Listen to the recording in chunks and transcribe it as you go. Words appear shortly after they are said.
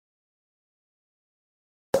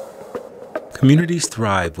Communities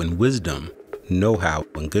thrive when wisdom, know-how,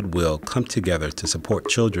 and goodwill come together to support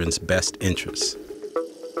children's best interests.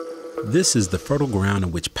 This is the fertile ground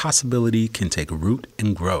in which possibility can take root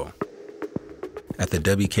and grow. At the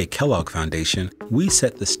W.K. Kellogg Foundation, we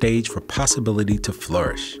set the stage for possibility to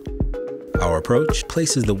flourish. Our approach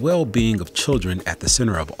places the well-being of children at the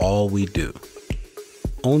center of all we do.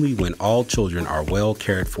 Only when all children are well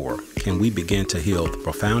cared for can we begin to heal the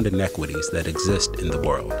profound inequities that exist in the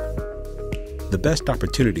world. The best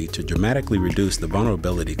opportunity to dramatically reduce the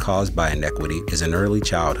vulnerability caused by inequity is in early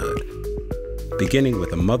childhood, beginning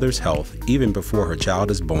with a mother's health even before her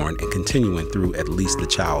child is born and continuing through at least the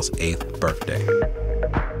child's 8th birthday.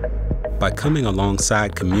 By coming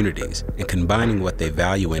alongside communities and combining what they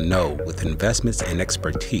value and know with investments and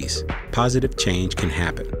expertise, positive change can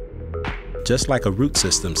happen. Just like a root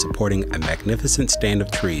system supporting a magnificent stand of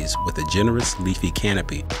trees with a generous leafy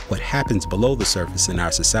canopy, what happens below the surface in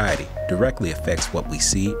our society directly affects what we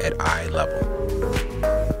see at eye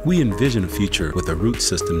level. We envision a future with a root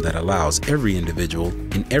system that allows every individual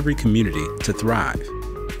in every community to thrive,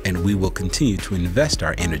 and we will continue to invest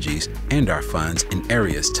our energies and our funds in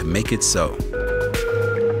areas to make it so.